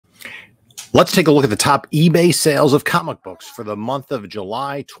Let's take a look at the top eBay sales of comic books for the month of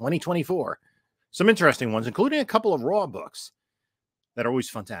July 2024. Some interesting ones, including a couple of raw books that are always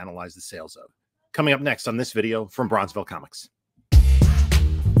fun to analyze the sales of. Coming up next on this video from Bronzeville Comics.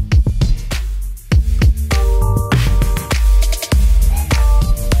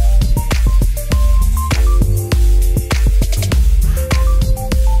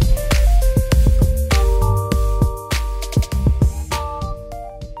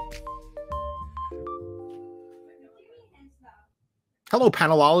 Hello,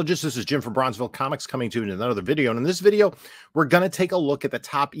 panelologists. This is Jim from Bronzeville Comics coming to you in another video. And in this video, we're going to take a look at the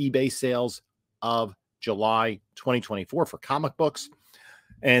top eBay sales of July 2024 for comic books.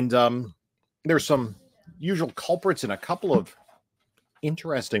 And there's some usual culprits and a couple of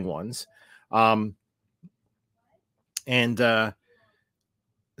interesting ones. And some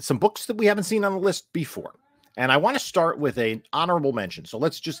books that we haven't seen on the list before. And I want to start with an honorable mention. So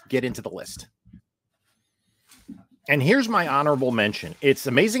let's just get into the list. And here's my honorable mention. It's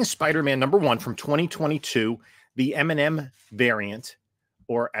Amazing Spider-Man #1 from 2022, the M&M variant,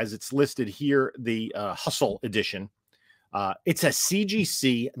 or as it's listed here, the Hustle edition. It's a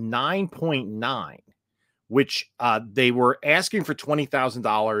CGC 9.9, which they were asking for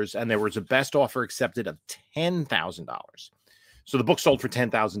 $20,000, and there was a best offer accepted of $10,000. So the book sold for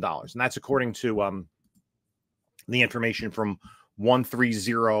 $10,000, and that's according to the information from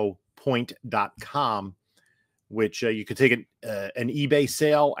 130point.com. which you could take an eBay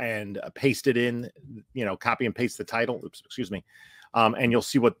sale and paste it in, copy and paste the title. Oops, excuse me. And you'll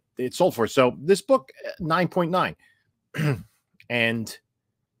see what it sold for. So this book, 9.9. And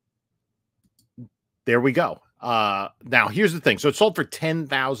there we go. Now, here's the thing. So it sold for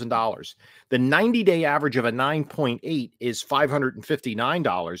 $10,000. The 90-day average of a 9.8 is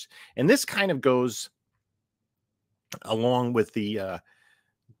 $559. And this kind of goes along with the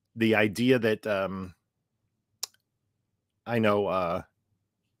idea that I know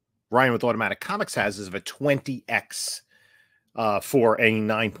Ryan with Automatic Comics has is of a 20x for a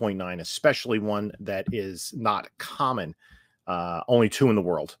 9.9, especially one that is not common, only 2 in the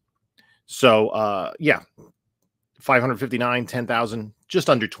world. So, yeah, 559, 10,000,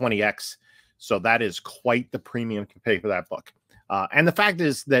 just under 20x. So that is quite the premium to pay for that book. And the fact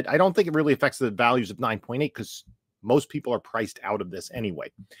is that I don't think it really affects the values of 9.8 because most people are priced out of this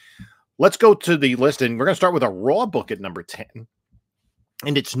anyway. Let's go to the list, and we're going to start with a raw book at number 10.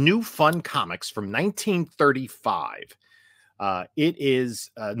 And it's New Fun Comics from 1935. It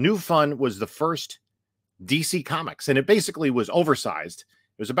is New Fun was the first DC Comics, and it basically was oversized.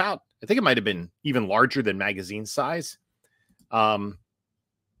 It was about, I think it might have been even larger than magazine size. And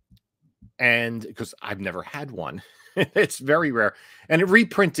because I've never had one, it's very rare. And it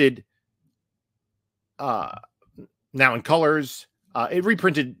reprinted now in colors. It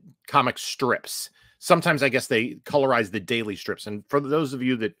reprinted comic strips. Sometimes I guess they colorize the daily strips. And for those of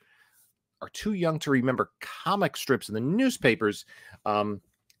you that are too young to remember comic strips in the newspapers,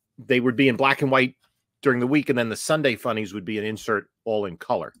 they would be in black and white during the week, and then the Sunday funnies would be an insert all in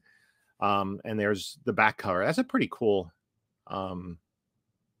color. And there's the back cover. That's a pretty cool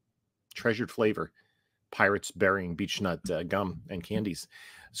treasured flavor. Pirates burying beech nut gum and candies.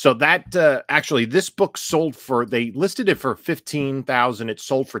 So that actually, this book sold for, they listed it for $15,000. It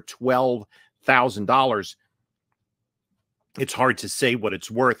sold for $12,000. It's hard to say what it's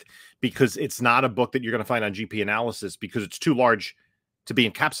worth because it's not a book that you're going to find on GP Analysis because it's too large to be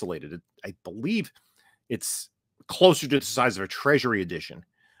encapsulated. I believe it's closer to the size of a Treasury edition.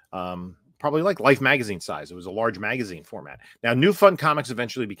 Probably like Life magazine size. It was a large magazine format. Now, New Fun Comics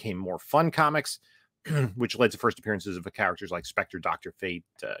eventually became More Fun Comics, which led to first appearances of characters like Spectre, Dr. Fate,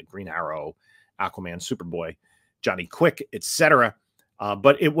 Green Arrow, Aquaman, Superboy, Johnny Quick, etc.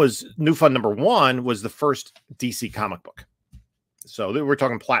 But it was New Fun #1 was the first DC comic book. So we're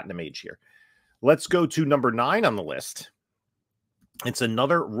talking platinum age here. Let's go to number 9 on the list. It's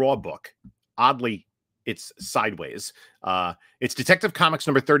another raw book. Oddly, it's sideways. It's Detective Comics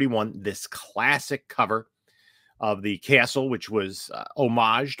 #31, this classic cover of the castle, which was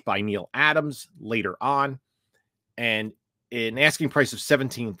homaged by Neil Adams later on. And an asking price of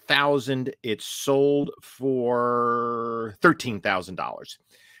 $17,000, it sold for $13,000,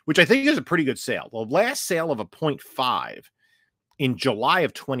 which I think is a pretty good sale. The last sale of a 0.5 in July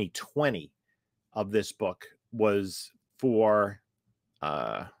of 2020 of this book was for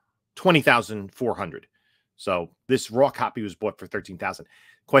 $20,400. So this raw copy was bought for $13,000.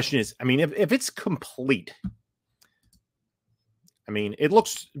 Question is, I mean, if it's complete, I mean, it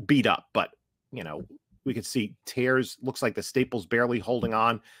looks beat up, but, we can see tears. Looks like the staple's barely holding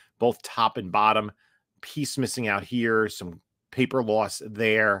on, both top and bottom. Piece missing out here. Some paper loss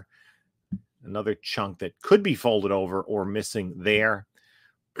there. Another chunk that could be folded over or missing there.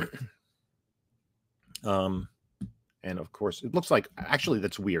 And of course, it looks like, actually,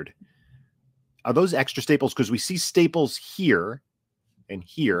 that's weird. Are those extra staples? Because we see staples here and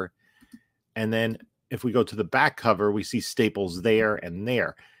here. And then if we go to the back cover, we see staples there and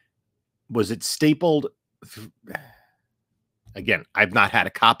there. Was it stapled? Again, I've not had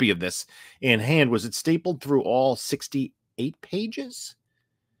a copy of this in hand. Was it stapled through all 68 pages?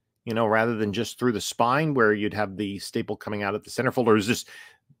 You know, rather than just through the spine where you'd have the staple coming out at the centerfold, or is this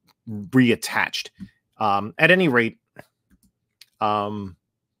reattached? At any rate,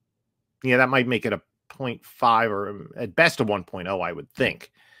 yeah, that might make it a 0.5 or at best a 1.0, I would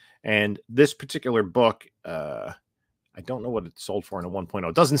think. And this particular book, I don't know what it's sold for in a 1.0.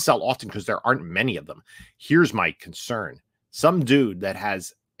 It doesn't sell often because there aren't many of them. Here's my concern. Some dude that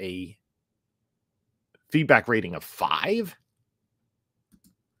has a feedback rating of 5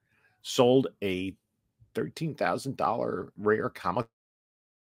 sold a $13,000 rare comic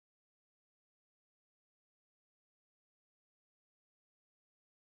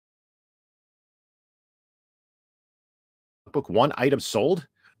book. One item sold.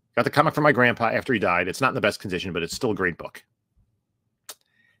 Got the comic from my grandpa after he died. It's not in the best condition, but it's still a great book.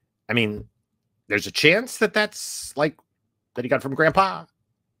 I mean, there's a chance that that's like that he got from grandpa,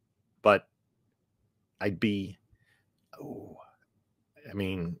 but I'd be, oh, I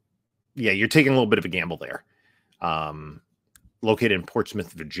mean, yeah, you're taking a little bit of a gamble there. Located in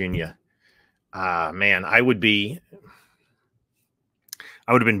Portsmouth, Virginia. Man, I would have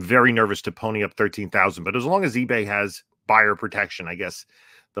been very nervous to pony up 13,000, but as long as eBay has buyer protection, I guess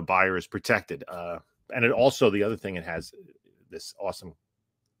the buyer is protected. And it also, the other thing, it has this awesome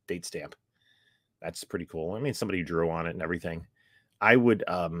date stamp. That's pretty cool. I mean, somebody drew on it and everything. I would,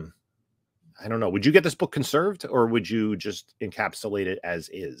 I don't know. Would you get this book conserved, or would you just encapsulate it as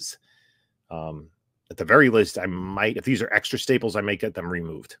is? At the very least, I might, if these are extra staples, I might get them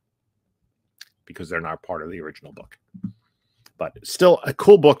removed because they're not part of the original book. But still a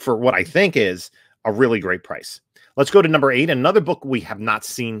cool book for what I think is a really great price. Let's go to number 8, another book we have not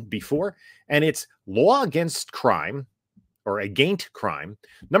seen before, and it's Law Against Crime, or Against Crime.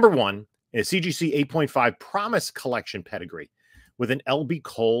 Number 1 is CGC 8.5 Promise Collection Pedigree with an L.B.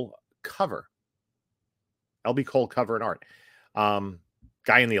 Cole cover. L.B. Cole cover and art.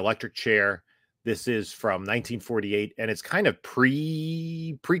 Guy in the electric chair. This is from 1948, and it's kind of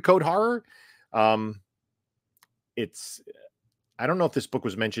pre-code horror. It's, I don't know if this book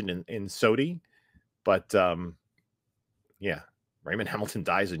was mentioned in SOTY, but yeah, Raymond Hamilton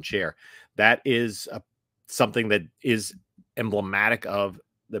dies in chair. That is something that is emblematic of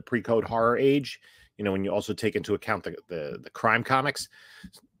the pre-code horror age. You know, when you also take into account the crime comics.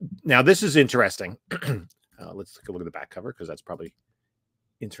 Now, this is interesting. Let's take a look at the back cover, because that's probably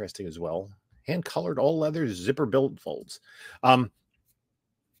interesting as well. Hand-colored, all leather, zipper build folds. And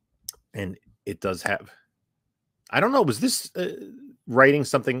it does have, I don't know, was this writing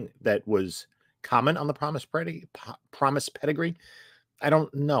something that was common on the Promise Pedigree? I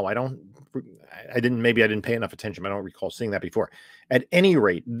don't know. Maybe I didn't pay enough attention. I don't recall seeing that before. At any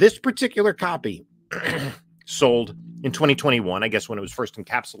rate, this particular copy sold in 2021, I guess when it was first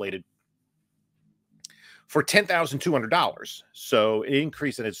encapsulated, for $10,200. So it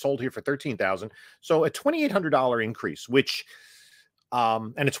increased, and it sold here for $13,000. So a $2,800 increase, which,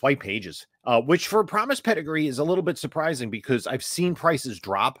 and it's white pages, which for a Promise Pedigree is a little bit surprising, because I've seen prices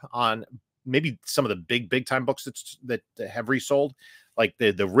drop on maybe some of the big time books that have resold. Like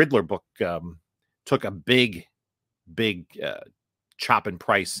the Riddler book took a big chop in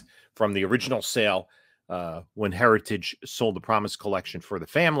price from the original sale when Heritage sold the Promise collection for the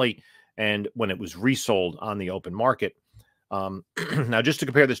family, and when it was resold on the open market. Now, just to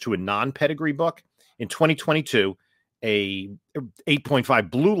compare this to a non-pedigree book, in 2022, a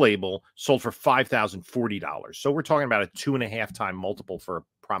 8.5 Blue Label sold for $5,040. So we're talking about a 2.5 time multiple for a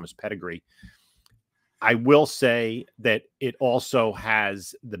Promise Pedigree. I will say that it also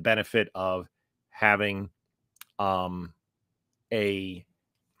has the benefit of having a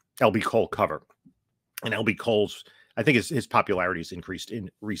L.B. Cole cover. And L.B. Cole's, I think his popularity has increased in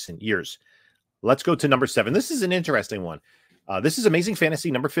recent years. Let's go to number 7. This is an interesting one. This is Amazing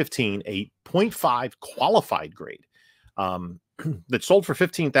Fantasy number 15, a 0.5 qualified grade that sold for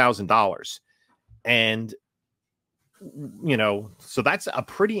 $15,000. And, you know, so that's a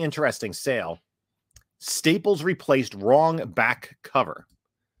pretty interesting sale. Staples replaced wrong back cover.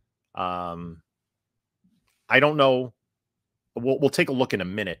 I don't know. We'll take a look in a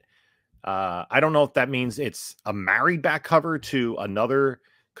minute. I don't know if that means it's a married back cover to another,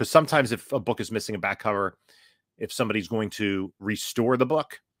 because sometimes if a book is missing a back cover, if somebody's going to restore the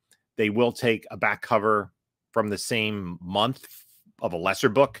book, they will take a back cover from the same month of a lesser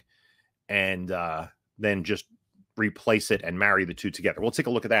book and then just replace it and marry the two together. We'll take a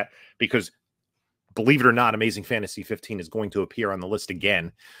look at that because, believe it or not, Amazing Fantasy 15 is going to appear on the list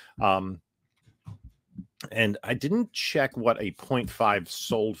again. And I didn't check what a 0.5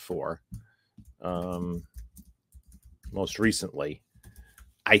 sold for most recently.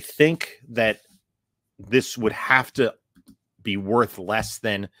 I think that this would have to be worth less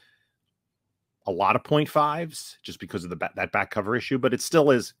than a lot of 0.5s just because of that back cover issue, but it still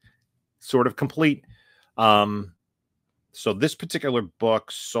is sort of complete. So this particular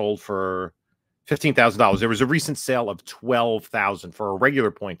book sold for $15,000. There was a recent sale of $12,000 for a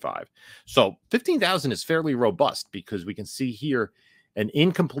regular 0.5. So $15,000 is fairly robust because we can see here an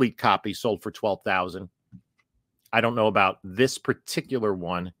incomplete copy sold for $12,000. I don't know about this particular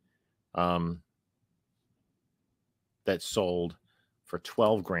one that sold for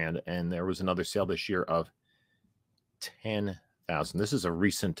 12 grand, and there was another sale this year of 10,000. This is a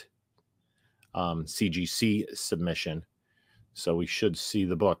recent CGC submission, so we should see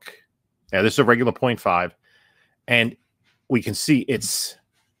the book. Yeah, this is a regular 0.5, and we can see it's,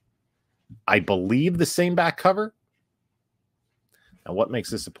 I believe, the same back cover. Now, what makes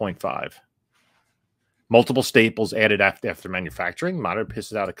this a 0.5? Multiple staples added after manufacturing. Monitor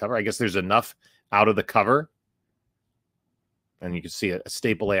pisses out a cover. I guess there's enough out of the cover. And you can see a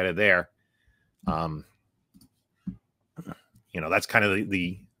staple added there. You know, that's kind of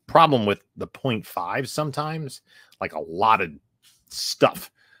the problem with the 0.5 sometimes. Like a lot of stuff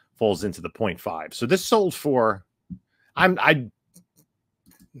falls into the 0.5. So this sold for, that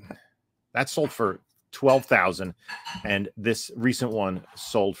sold for $12,000, and this recent one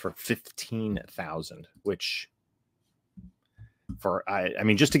sold for $15,000, which for I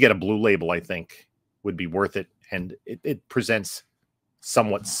mean, just to get a blue label, I think would be worth it, and it presents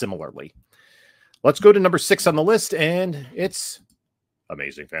somewhat similarly. Let's go to number 6 on the list, and it's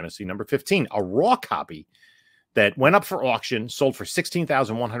Amazing Fantasy number 15, a raw copy that went up for auction, sold for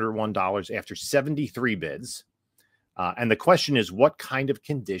 $16,101 after 73 bids. And the question is, what kind of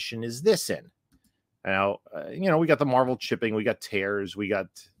condition is this in? Now, you know, we got the Marvel chipping, we got tears, we got,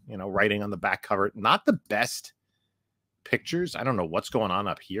 you know, writing on the back cover. Not the best pictures. I don't know what's going on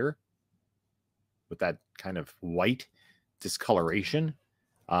up here with that kind of white discoloration.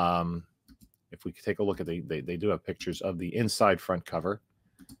 If we could take a look at they do have pictures of the inside front cover.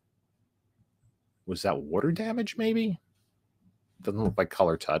 Was that water damage, maybe? Doesn't look like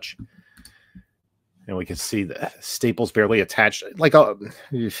color touch. And we can see the staples barely attached. Like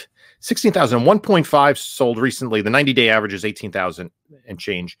 16,000. 1.5 sold recently. The 90-day average is 18,000 and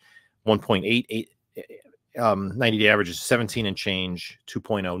change. 1.88 90-day average is 17 and change.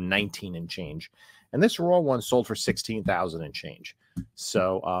 2.0 19 and change. And this raw one sold for 16,000 and change.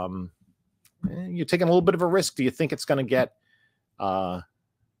 So you're taking a little bit of a risk. Do you think it's going to get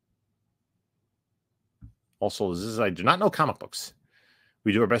also, this is, I do not know comic books.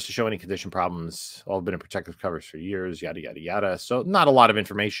 We do our best to show any condition problems. All have been in protective covers for years, yada, yada, yada. So not a lot of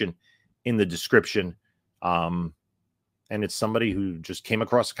information in the description. And it's somebody who just came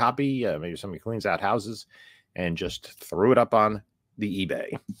across a copy. Maybe somebody cleans out houses and just threw it up on the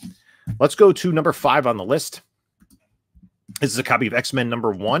eBay. Let's go to number 5 on the list. This is a copy of X-Men number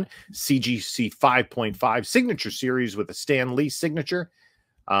 1, CGC 5.5 signature series with a Stan Lee signature.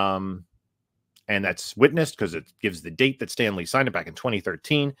 And that's witnessed because it gives the date that Stan Lee signed it back in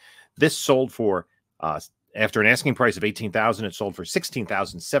 2013. This sold for, after an asking price of $18,000, it sold for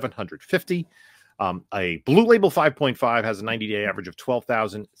 $16,750. A Blue Label 5.5 has a 90-day average of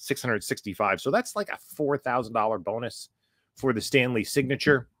 $12,665. So that's like a $4,000 bonus for the Stan Lee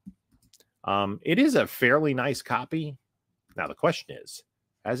signature. It is a fairly nice copy. Now, the question is,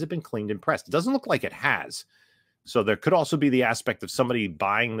 has it been cleaned and pressed? It doesn't look like it has. So there could also be the aspect of somebody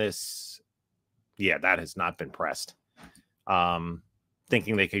buying this. Yeah, that has not been pressed.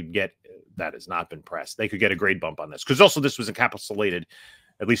 Thinking they could get, that has not been pressed. They could get a grade bump on this. Because also this was encapsulated,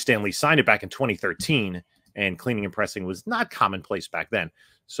 at least Stan Lee signed it back in 2013, and cleaning and pressing was not commonplace back then.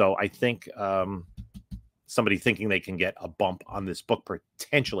 So I think somebody thinking they can get a bump on this book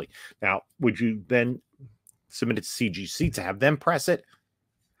potentially. Now, would you then submit it to CGC to have them press it?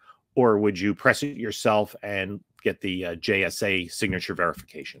 Or would you press it yourself and get the JSA signature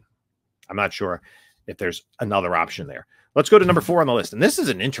verification? I'm not sure if there's another option there. Let's go to number 4 on the list. And this is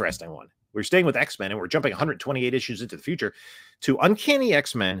an interesting one. We're staying with X-Men, and we're jumping 128 issues into the future to Uncanny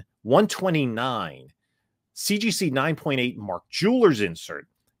X-Men 129, CGC 9.8 Mark Jewelers insert.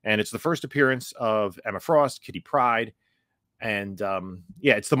 And it's the first appearance of Emma Frost, Kitty Pryde, And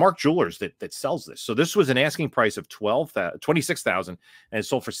yeah, it's the Mark Jewelers that sells this. So this was an asking price of $26,000, and it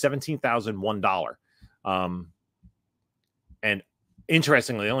sold for $17,001. And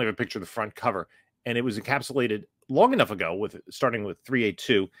interestingly, I only have a picture of the front cover, and it was encapsulated long enough ago, starting with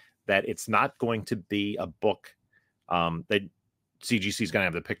 382, that it's not going to be a book. That CGC is going to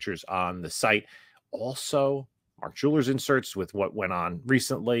have the pictures on the site. Also, Mark Jewelers inserts with what went on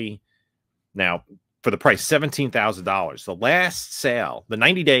recently. Now, for the price, $17,000. The last sale, the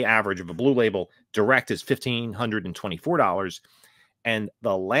 90-day average of a Blue Label direct is $1,524. And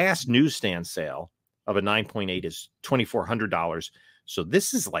the last newsstand sale of a 9.8 is $2,400. So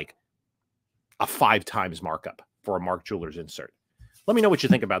this is like a 5 times markup for a Mark Jewelers insert. Let me know what you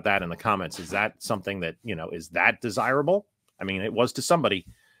think about that in the comments. Is that something that, you know, is that desirable? I mean, it was to somebody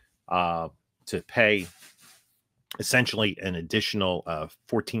to pay essentially an additional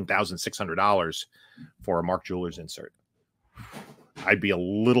 $14,600 for a Mark Jewelers insert. I'd be a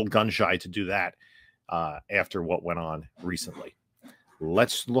little gun shy to do that after what went on recently.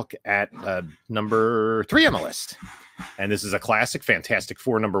 Let's look at number 3 on the list. And this is a classic Fantastic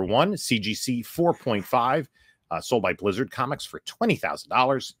Four number 1, CGC 4.5, sold by Blizzard Comics for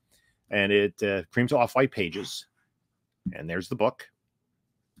 $20,000. And it creams off-white pages. And there's the book.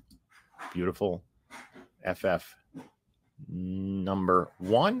 Beautiful FF number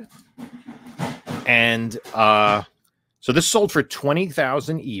 1. And so this sold for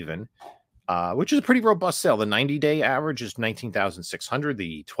 $20,000 even, which is a pretty robust sale. The 90-day average is $19,600.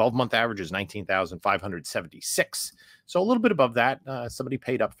 The 12-month average is $19,576. So a little bit above that. Somebody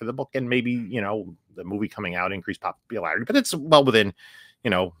paid up for the book, and maybe, you know, the movie coming out increased popularity, but it's well within, you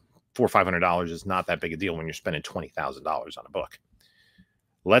know, $400 or $500 is not that big a deal when you're spending $20,000 on a book.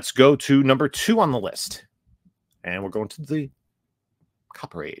 Let's go to number 2 on the list. And we're going to the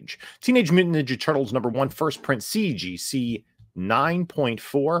Copper Age. Teenage Mutant Ninja Turtles number 1, first print, CGC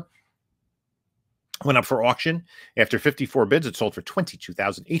 9.4. Went up for auction. After 54 bids, it sold for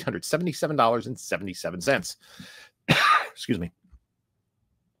 $22,877.77. Excuse me.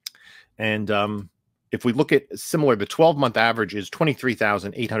 And if we look at similar, the 12-month average is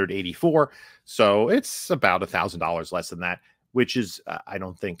 $23,884. So it's about $1,000 less than that, which is, I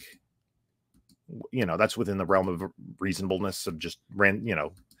don't think, you know, that's within the realm of reasonableness of just, you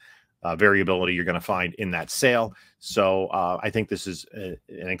know, variability you're going to find in that sale. So I think this is an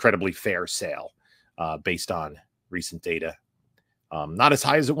incredibly fair sale based on recent data. Not as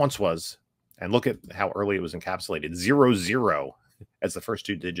high as it once was. And look at how early it was encapsulated. 00 as the first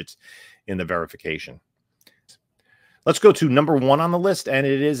 2 digits in the verification. Let's go to number 1 on the list, and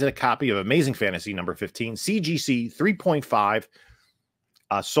it is a copy of Amazing Fantasy number 15, CGC 3.5,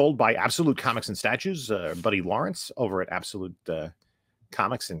 sold by Absolute Comics and Statues, Buddy Lawrence over at Absolute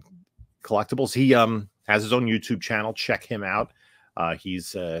Comics and Collectibles. He has his own YouTube channel. Check him out.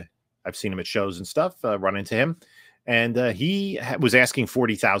 He's I've seen him at shows and stuff, run into him. And he was asking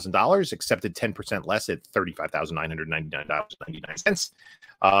 $40,000, accepted 10% less at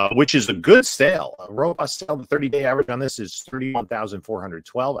 $35,999.99, which is a good sale. A robust sale. The 30-day average on this is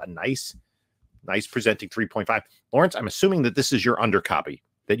 $31,412. A nice presenting 3.5. Lawrence, I'm assuming that this is your undercopy,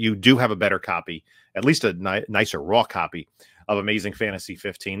 that you do have a better copy, at least a nicer raw copy of Amazing Fantasy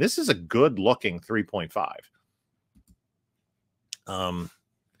 15. This is a good-looking 3.5.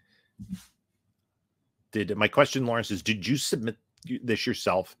 My question, Lawrence, is did you submit this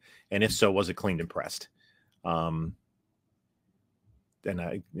yourself? And if so, was it cleaned and pressed? And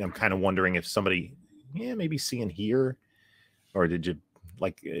I'm kind of wondering if somebody, maybe seeing here, or did you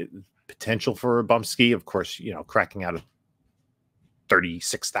like potential for a bump ski? Of course, you know, cracking out a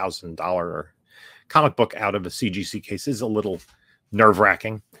 $36,000 comic book out of a CGC case is a little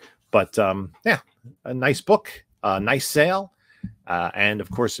nerve-wracking, but yeah, a nice book, a nice sale. And of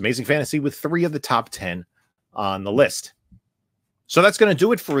course, Amazing Fantasy with 3 of the top 10 on the list. So that's going to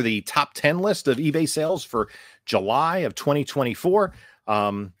do it for the top 10 list of eBay sales for July of 2024.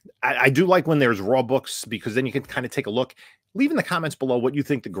 I do like when there's raw books, because then you can kind of take a look. Leave in the comments below what you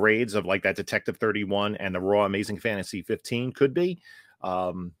think the grades of like that Detective 31 and the raw Amazing Fantasy 15 could be.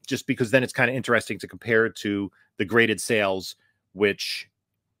 Just because then it's kind of interesting to compare it to the graded sales, which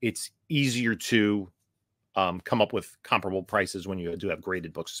it's easier to come up with comparable prices when you do have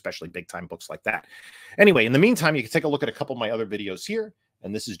graded books, especially big time books like that. Anyway, in the meantime, you can take a look at a couple of my other videos here.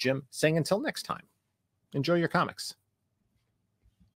 And this is Jim saying until next time, enjoy your comics.